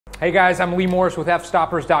Hey guys, I'm Lee Morris with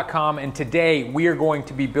Fstoppers.com, and today we are going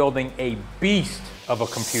to be building a beast of a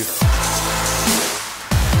computer.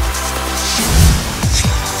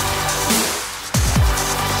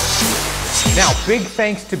 Now, big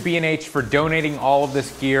thanks to B&H for donating all of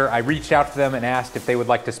this gear. I reached out to them and asked if they would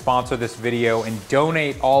like to sponsor this video and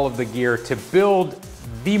donate all of the gear to build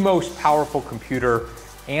the most powerful computer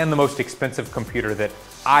and the most expensive computer that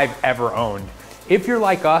I've ever owned. If you're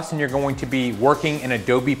like us and you're going to be working in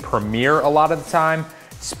Adobe Premiere a lot of the time,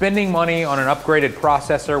 spending money on an upgraded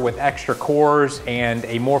processor with extra cores and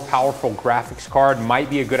a more powerful graphics card might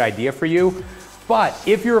be a good idea for you. But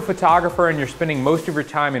if you're a photographer and you're spending most of your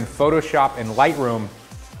time in Photoshop and Lightroom,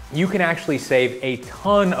 you can actually save a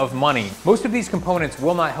ton of money. Most of these components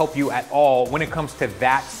will not help you at all when it comes to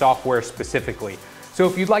that software specifically. So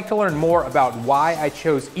if you'd like to learn more about why I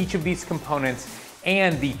chose each of these components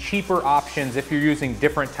and the cheaper options if you're using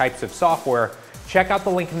different types of software, check out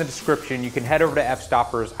the link in the description. You can head over to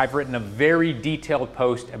Fstoppers. I've written a very detailed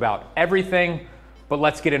post about everything, but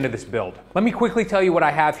let's get into this build. Let me quickly tell you what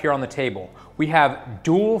I have here on the table. We have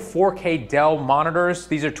dual 4K Dell monitors.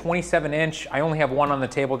 These are 27-inch. I only have one on the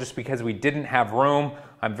table just because we didn't have room.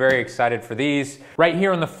 I'm very excited for these. Right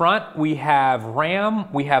here in the front, we have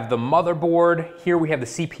RAM, we have the motherboard. Here we have the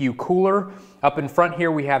CPU cooler. Up in front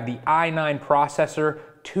here, we have the i9 processor,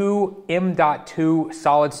 two M.2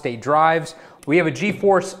 solid state drives. We have a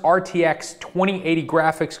GeForce RTX 2080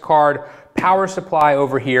 graphics card, power supply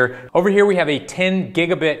over here. Over here we have a 10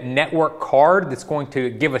 gigabit network card that's going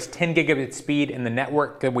to give us 10 gigabit speed in the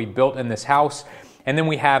network that we built in this house. And then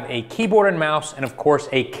we have a keyboard and mouse and of course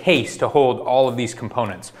a case to hold all of these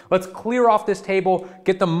components. Let's clear off this table,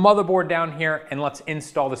 get the motherboard down here, and let's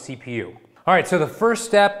install the CPU. All right, so the first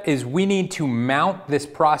step is we need to mount this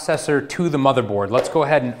processor to the motherboard. Let's go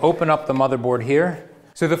ahead and open up the motherboard here.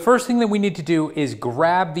 So the first thing that we need to do is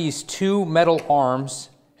grab these two metal arms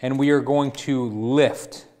and we are going to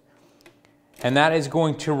lift. And that is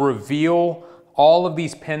going to reveal all of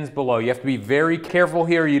these pins below. You have to be very careful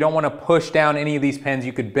here. You don't want to push down any of these pins.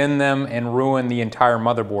 You could bend them and ruin the entire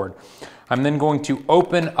motherboard. I'm then going to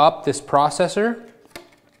open up this processor,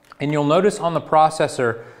 and you'll notice on the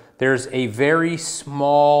processor there's a very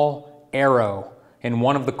small arrow in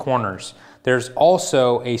one of the corners. There's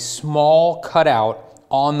also a small cutout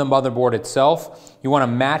on the motherboard itself. You want to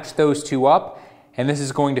match those two up, and this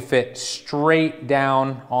is going to fit straight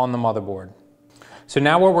down on the motherboard. So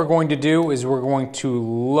now what we're going to do is we're going to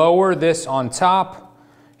lower this on top.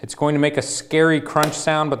 It's going to make a scary crunch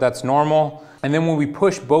sound, but that's normal. And then when we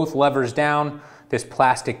push both levers down, this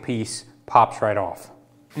plastic piece pops right off.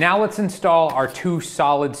 Now let's install our two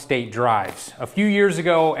solid state drives. A few years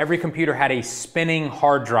ago, every computer had a spinning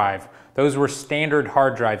hard drive. Those were standard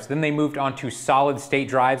hard drives. Then they moved on to solid state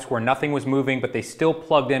drives where nothing was moving, but they still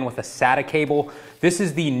plugged in with a SATA cable. This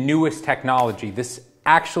is the newest technology. This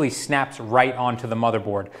actually snaps right onto the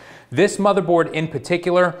motherboard. This motherboard in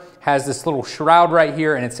particular has this little shroud right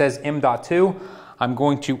here and it says M.2. I'm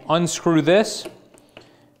going to unscrew this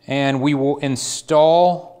and we will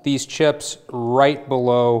install these chips right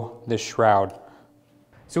below the shroud.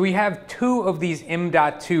 So we have two of these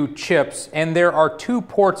M.2 chips and there are two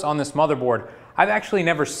ports on this motherboard. I've actually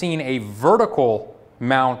never seen a vertical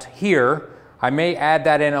mount here. I may add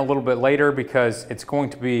that in a little bit later because it's going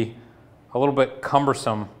to be a little bit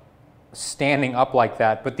cumbersome standing up like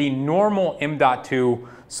that, but the normal M.2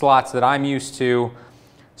 slots that I'm used to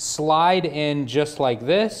slide in just like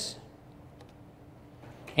this,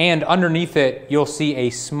 and underneath it you'll see a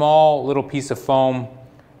small little piece of foam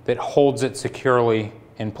that holds it securely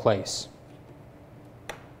in place.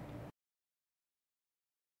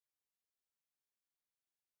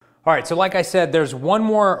 All right, so like I said, there's one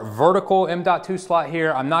more vertical M.2 slot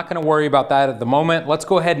here. I'm not gonna worry about that at the moment. Let's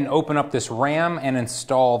go ahead and open up this RAM and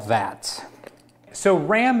install that. So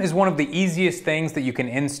RAM is one of the easiest things that you can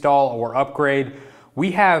install or upgrade.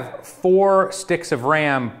 We have 4 sticks of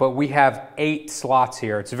RAM, but we have 8 slots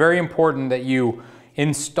here. It's very important that you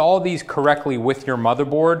install these correctly with your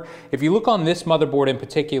motherboard. If you look on this motherboard in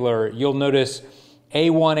particular, you'll notice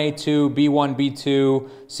A1, A2, B1, B2,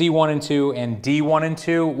 C1 and 2, and D1 and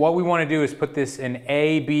 2. What we want to do is put this in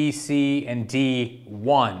A, B, C, and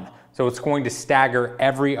D1. So it's going to stagger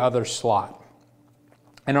every other slot.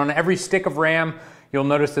 And on every stick of RAM, you'll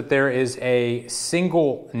notice that there is a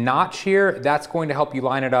single notch here. That's going to help you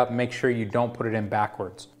line it up and make sure you don't put it in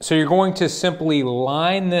backwards. So you're going to simply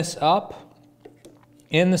line this up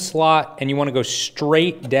in the slot and you want to go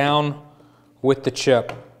straight down with the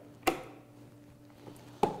chip.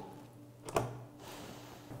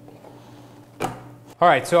 All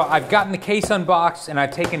right, so I've gotten the case unboxed and I've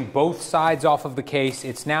taken both sides off of the case.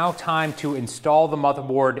 It's now time to install the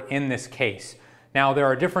motherboard in this case. Now there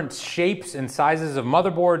are different shapes and sizes of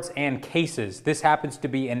motherboards and cases. This happens to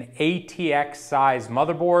be an ATX size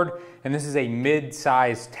motherboard, and this is a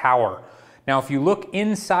mid-size tower. Now if you look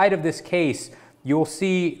inside of this case, you'll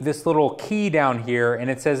see this little key down here, and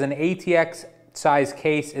it says an ATX size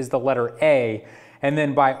case is the letter A. And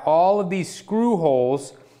then by all of these screw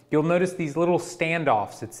holes, you'll notice these little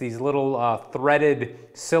standoffs. It's these little threaded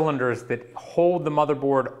cylinders that hold the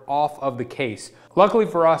motherboard off of the case. Luckily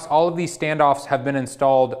for us, all of these standoffs have been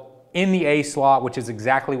installed in the A slot, which is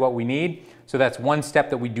exactly what we need. So that's one step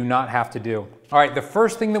that we do not have to do. All right, the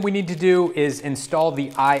first thing that we need to do is install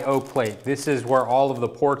the I/O plate. This is where all of the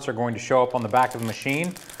ports are going to show up on the back of the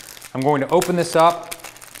machine. I'm going to open this up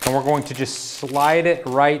and we're going to just slide it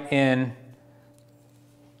right in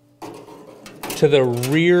to the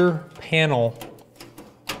rear panel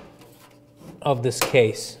of this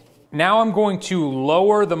case. Now I'm going to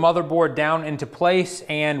lower the motherboard down into place,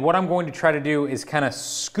 and what I'm going to try to do is kind of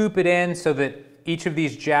scoop it in so that each of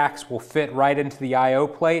these jacks will fit right into the I/O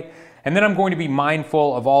plate. And then I'm going to be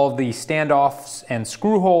mindful of all of the standoffs and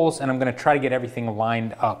screw holes, and I'm going to try to get everything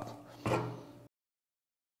lined up.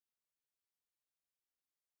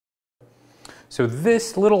 So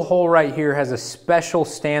this little hole right here has a special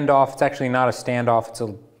standoff. It's actually not a standoff, it's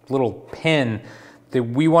a little pin that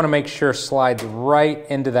we want to make sure slides right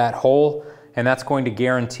into that hole, and that's going to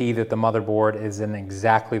guarantee that the motherboard is in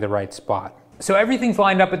exactly the right spot. So everything's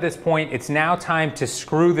lined up at this point. It's now time to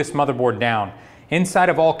screw this motherboard down. Inside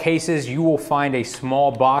of all cases, you will find a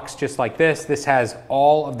small box just like this. This has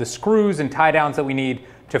all of the screws and tie downs that we need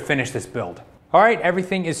to finish this build. All right,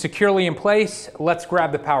 everything is securely in place. Let's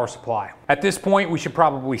grab the power supply. At this point, we should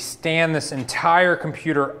probably stand this entire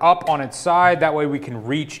computer up on its side. That way we can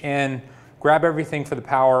reach in, grab everything for the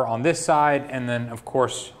power on this side, and then of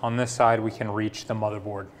course on this side we can reach the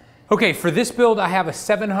motherboard. Okay, for this build I have a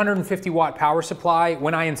 750 watt power supply.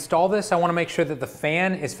 When I install this, I want to make sure that the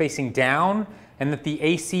fan is facing down and that the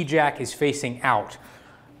AC jack is facing out.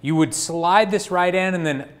 You would slide this right in and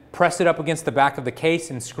then press it up against the back of the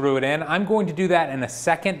case and screw it in. I'm going to do that in a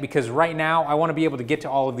second because right now I want to be able to get to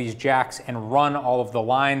all of these jacks and run all of the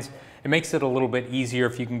lines. It makes it a little bit easier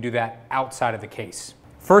if you can do that outside of the case.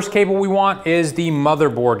 First cable we want is the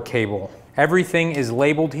motherboard cable. Everything is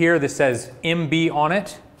labeled here. This says MB on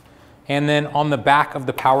it. And then on the back of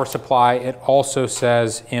the power supply, it also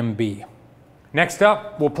says MB. Next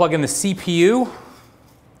up, we'll plug in the CPU.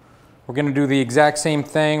 We're going to do the exact same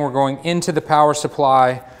thing. We're going into the power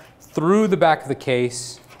supply, through the back of the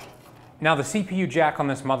case. Now the CPU jack on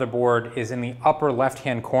this motherboard is in the upper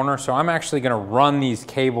left-hand corner, so I'm actually going to run these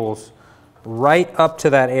cables right up to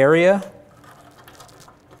that area.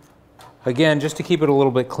 Again, just to keep it a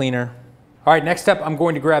little bit cleaner. All right, next up I'm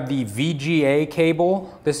going to grab the VGA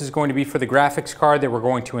cable. This is going to be for the graphics card that we're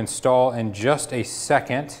going to install in just a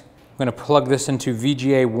second. I'm going to plug this into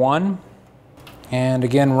VGA 1 and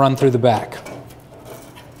again run through the back.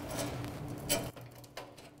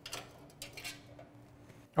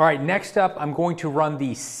 All right, next up, I'm going to run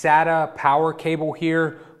the SATA power cable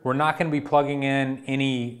here. We're not going to be plugging in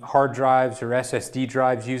any hard drives or SSD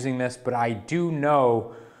drives using this, but I do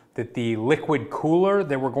know that the liquid cooler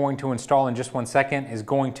that we're going to install in just one second is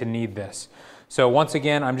going to need this. So once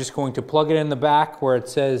again, I'm just going to plug it in the back where it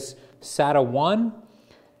says SATA 1,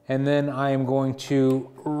 and then I am going to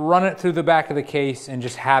run it through the back of the case and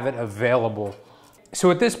just have it available. So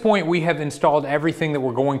at this point, we have installed everything that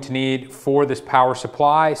we're going to need for this power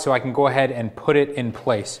supply, so I can go ahead and put it in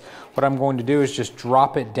place. What I'm going to do is just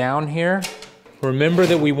drop it down here. Remember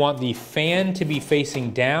that we want the fan to be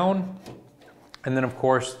facing down, and then of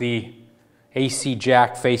course the AC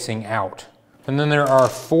jack facing out. And then there are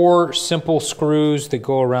 4 simple screws that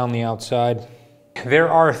go around the outside. There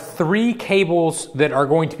are 3 cables that are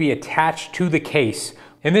going to be attached to the case.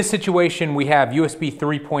 In this situation, we have USB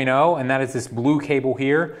 3.0, and that is this blue cable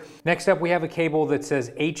here. Next up, we have a cable that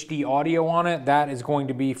says HD audio on it. That is going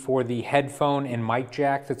to be for the headphone and mic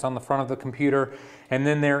jack that's on the front of the computer. And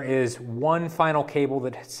then there is one final cable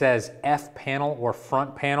that says F panel or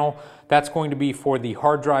front panel. That's going to be for the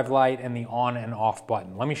hard drive light and the on and off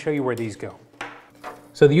button. Let me show you where these go.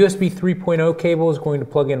 So the USB 3.0 cable is going to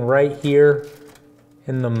plug in right here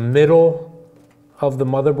in the middle of the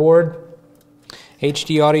motherboard.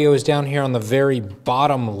 HD audio is down here on the very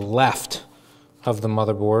bottom left of the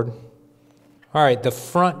motherboard. All right, the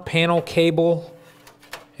front panel cable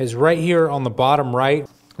is right here on the bottom right.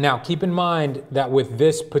 Now keep in mind that with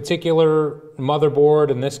this particular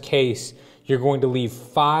motherboard and this case, you're going to leave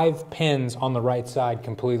 5 pins on the right side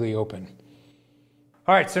completely open.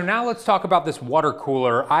 All right, so now let's talk about this water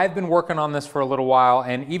cooler. I've been working on this for a little while,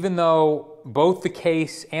 and even though both the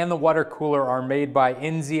case and the water cooler are made by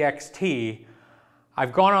NZXT,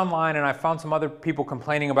 I've gone online and I found some other people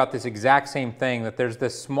complaining about this exact same thing, that there's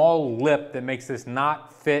this small lip that makes this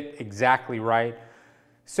not fit exactly right.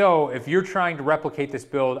 So if you're trying to replicate this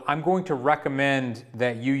build, I'm going to recommend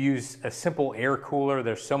that you use a simple air cooler.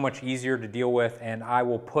 They're so much easier to deal with, and I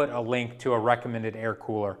will put a link to a recommended air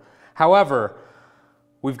cooler. However,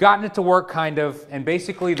 we've gotten it to work kind of, and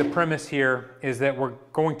basically the premise here is that we're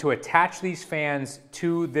going to attach these fans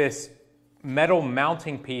to this metal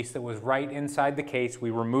mounting piece that was right inside the case.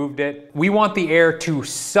 We removed it. We want the air to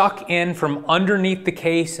suck in from underneath the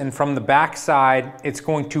case and from the back side. It's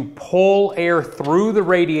going to pull air through the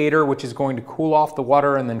radiator, which is going to cool off the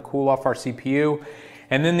water and then cool off our CPU.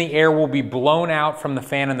 And then the air will be blown out from the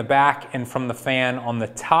fan in the back and from the fan on the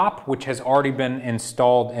top, which has already been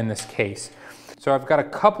installed in this case. So I've got a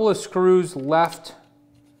couple of screws left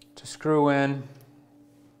to screw in.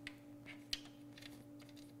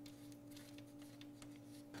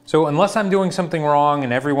 So unless I'm doing something wrong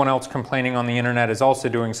and everyone else complaining on the internet is also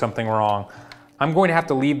doing something wrong, I'm going to have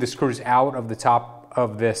to leave the screws out of the top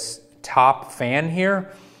of this top fan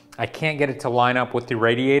here. I can't get it to line up with the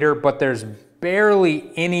radiator, but there's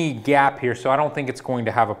barely any gap here, so I don't think it's going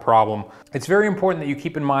to have a problem. It's very important that you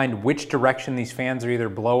keep in mind which direction these fans are either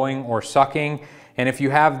blowing or sucking. And if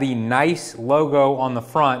you have the nice logo on the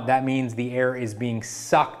front, that means the air is being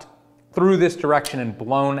sucked through this direction and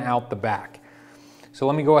blown out the back. So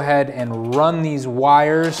let me go ahead and run these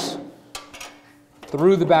wires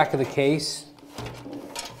through the back of the case.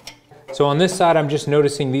 So on this side, I'm just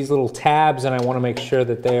noticing these little tabs, and I want to make sure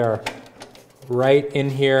that they are right in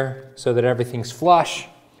here so that everything's flush.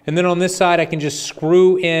 And then on this side, I can just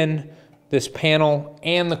screw in this panel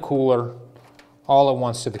and the cooler all at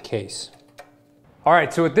once to the case. All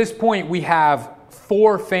right, so at this point, we have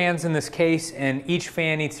 4 fans in this case, and each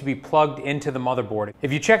fan needs to be plugged into the motherboard.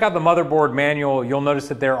 If you check out the motherboard manual, you'll notice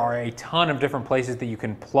that there are a ton of different places that you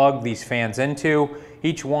can plug these fans into.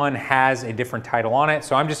 Each one has a different title on it,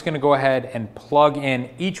 so I'm just gonna go ahead and plug in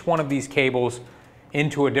each one of these cables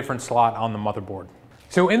into a different slot on the motherboard.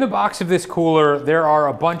 So in the box of this cooler, there are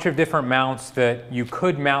a bunch of different mounts that you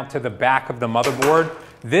could mount to the back of the motherboard.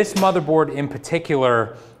 This motherboard in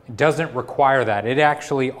particular doesn't require that. It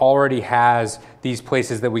actually already has these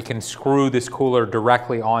places that we can screw this cooler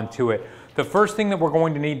directly onto it. The first thing that we're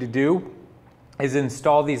going to need to do is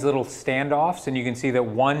install these little standoffs, and you can see that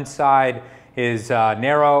one side is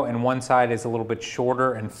narrow and one side is a little bit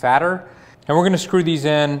shorter and fatter. And we're going to screw these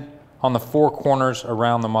in on the 4 corners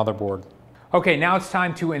around the motherboard. Okay, now it's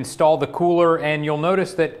time to install the cooler, and you'll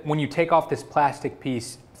notice that when you take off this plastic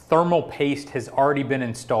piece, thermal paste has already been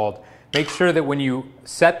installed. Make sure that when you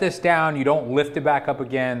set this down, you don't lift it back up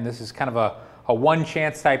again. This is kind of a one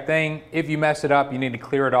chance type thing. If you mess it up, you need to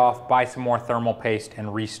clear it off, buy some more thermal paste,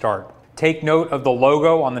 and restart. Take note of the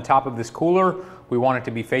logo on the top of this cooler. We want it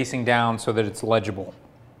to be facing down so that it's legible.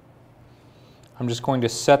 I'm just going to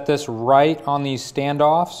set this right on these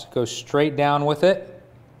standoffs, go straight down with it.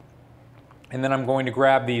 And then I'm going to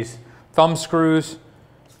grab these thumb screws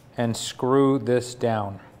and screw this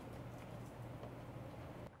down.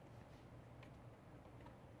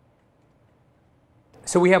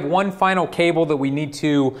 So we have one final cable that we need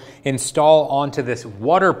to install onto this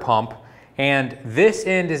water pump, and this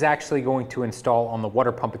end is actually going to install on the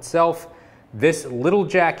water pump itself. This little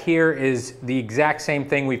jack here is the exact same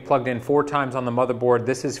thing we've plugged in 4 times on the motherboard.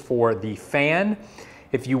 This is for the fan.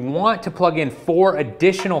 If you want to plug in 4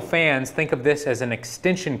 additional fans, think of this as an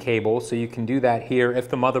extension cable, so you can do that here if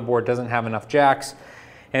the motherboard doesn't have enough jacks.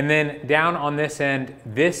 And then down on this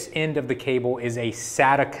end of the cable is a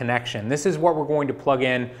SATA connection. This is what we're going to plug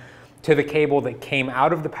in to the cable that came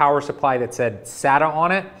out of the power supply that said SATA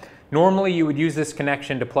on it. Normally you would use this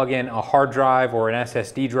connection to plug in a hard drive or an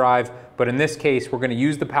SSD drive, but in this case we're going to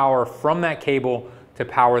use the power from that cable to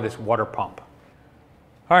power this water pump.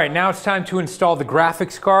 All right, now it's time to install the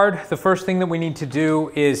graphics card. The first thing that we need to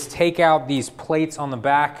do is take out these plates on the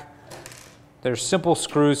back. There's simple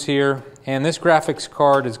screws here, and this graphics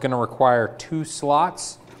card is going to require 2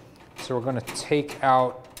 slots. So we're going to take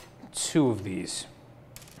out 2 of these.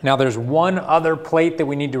 Now there's one other plate that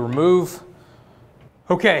we need to remove.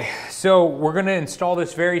 Okay, so we're going to install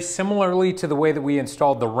this very similarly to the way that we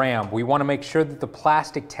installed the RAM. We want to make sure that the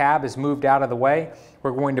plastic tab is moved out of the way.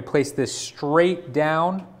 We're going to place this straight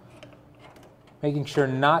down, making sure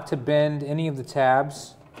not to bend any of the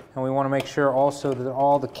tabs. And we want to make sure also that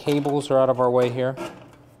all the cables are out of our way here.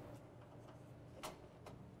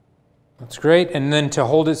 That's great. And then to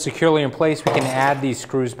hold it securely in place, we can add these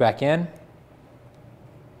screws back in.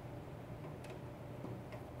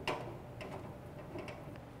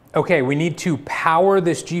 Okay, we need to power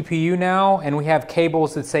this GPU now, and we have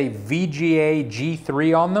cables that say VGA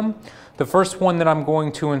G3 on them. The first one that I'm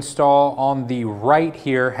going to install on the right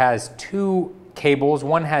here has 2 cables.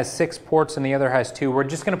 One has 6 ports and the other has 2. We're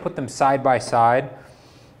just gonna put them side by side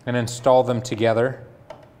and install them together.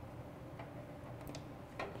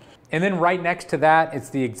 And then right next to that, it's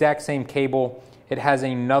the exact same cable. It has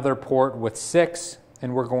another port with 6,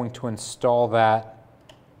 and we're going to install that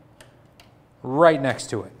right next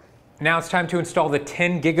to it. Now it's time to install the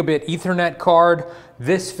 10 gigabit Ethernet card.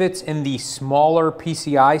 This fits in the smaller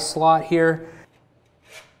PCI slot here.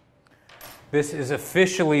 This is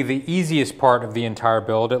officially the easiest part of the entire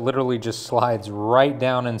build. It literally just slides right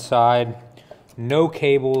down inside. No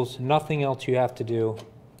cables, nothing else you have to do.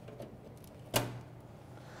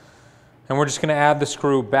 And we're just gonna add the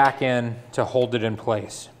screw back in to hold it in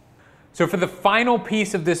place. So for the final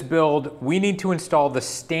piece of this build, we need to install the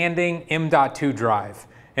standing M.2 drive.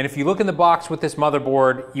 And if you look in the box with this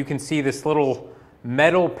motherboard, you can see this little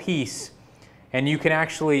metal piece, and you can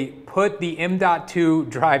actually put the M.2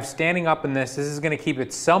 drive standing up in this. This is gonna keep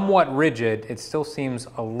it somewhat rigid. It still seems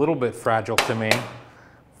a little bit fragile to me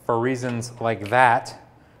for reasons like that.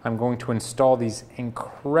 I'm going to install these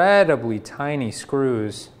incredibly tiny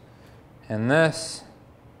screws in this.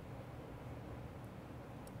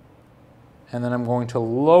 And then I'm going to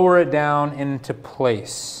lower it down into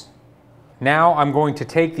place. Now I'm going to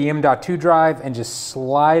take the M.2 drive and just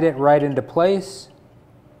slide it right into place.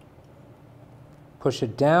 Push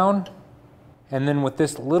it down. And then with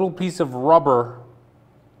this little piece of rubber,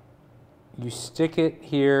 you stick it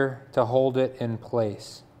here to hold it in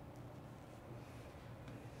place.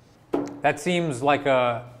 That seems like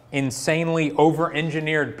a insanely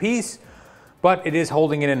over-engineered piece, but it is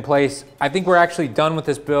holding it in place. I think we're actually done with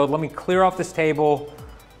this build. Let me clear off this table.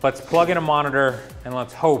 Let's plug in a monitor and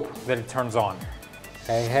let's hope that it turns on.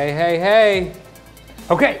 Hey, hey, hey, hey.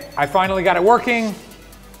 Okay, I finally got it working.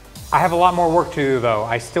 I have a lot more work to do though.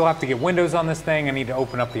 I still have to get Windows on this thing. I need to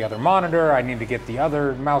open up the other monitor. I need to get the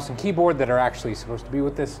other mouse and keyboard that are actually supposed to be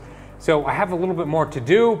with this. So I have a little bit more to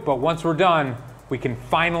do, but once we're done, we can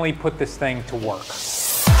finally put this thing to work.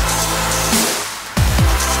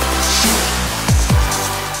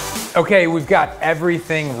 Okay, we've got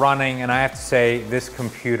everything running, and I have to say this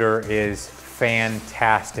computer is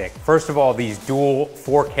fantastic. First of all, these dual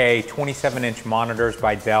 4K 27-inch monitors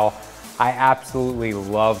by Dell, I absolutely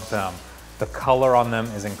love them. The color on them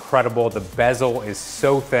is incredible. The bezel is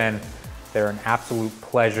so thin. They're an absolute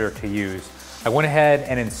pleasure to use. I went ahead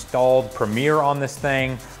and installed Premiere on this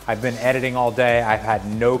thing. I've been editing all day. I've had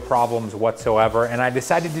no problems whatsoever, and I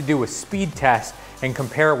decided to do a speed test and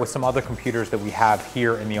compare it with some other computers that we have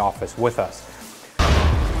here in the office with us.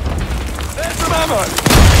 There's some ammo!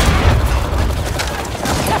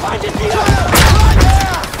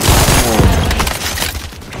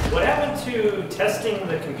 What happened to testing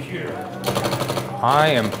the computer? I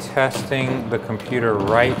am testing the computer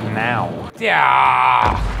right now.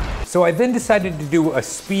 Yeah! So I then decided to do a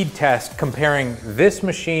speed test comparing this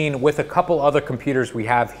machine with a couple other computers we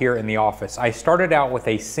have here in the office. I started out with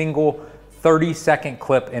a single 30-second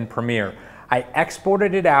clip in Premiere. I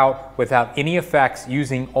exported it out without any effects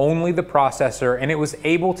using only the processor, and it was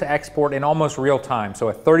able to export in almost real time. So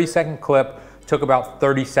a 30-second clip took about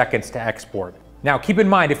 30 seconds to export. Now keep in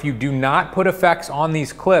mind, if you do not put effects on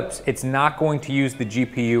these clips, it's not going to use the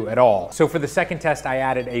GPU at all. So for the second test, I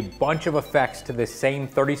added a bunch of effects to this same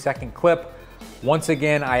 30-second clip. Once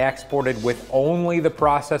again, I exported with only the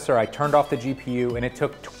processor. I turned off the GPU, and it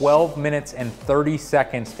took 12 minutes and 30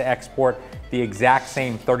 seconds to export the exact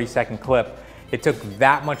same 30-second clip. It took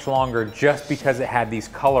that much longer just because it had these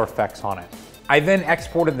color effects on it. I then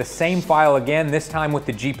exported the same file again, this time with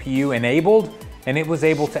the GPU enabled, and it was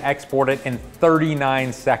able to export it in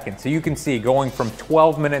 39 seconds. So you can see going from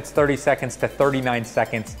 12 minutes, 30 seconds to 39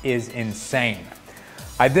 seconds is insane.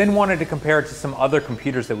 I then wanted to compare it to some other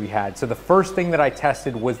computers that we had. So the first thing that I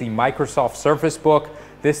tested was the Microsoft Surface Book.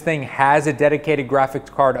 This thing has a dedicated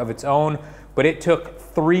graphics card of its own, but it took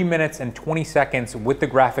 3 minutes and 20 seconds with the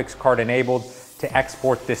graphics card enabled to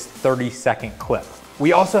export this 30-second clip.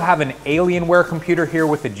 We also have an Alienware computer here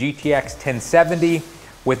with the GTX 1070.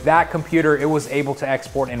 With that computer, it was able to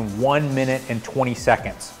export in 1 minute and 20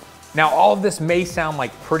 seconds. Now, all of this may sound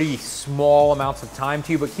like pretty small amounts of time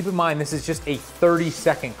to you, but keep in mind, this is just a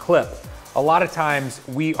 30-second clip. A lot of times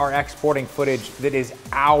we are exporting footage that is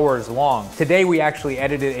hours long. Today, we actually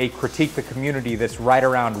edited a Critique the Community that's right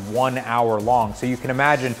around 1 hour long. So you can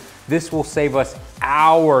imagine this will save us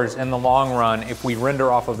hours in the long run if we render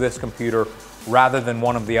off of this computer rather than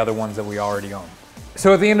one of the other ones that we already own.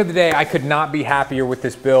 So at the end of the day, I could not be happier with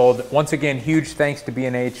this build. Once again, huge thanks to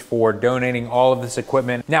B&H for donating all of this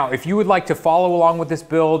equipment. Now, if you would like to follow along with this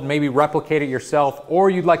build, maybe replicate it yourself, or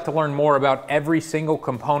you'd like to learn more about every single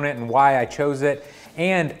component and why I chose it,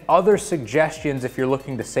 and other suggestions if you're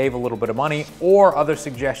looking to save a little bit of money, or other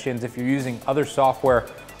suggestions if you're using other software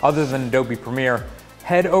other than Adobe Premiere,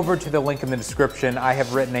 head over to the link in the description. I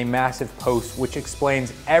have written a massive post which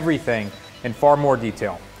explains everything in far more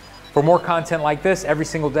detail. For more content like this every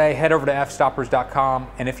single day, head over to fstoppers.com.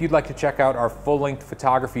 And if you'd like to check out our full-length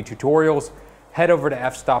photography tutorials, head over to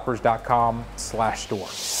fstoppers.com/store.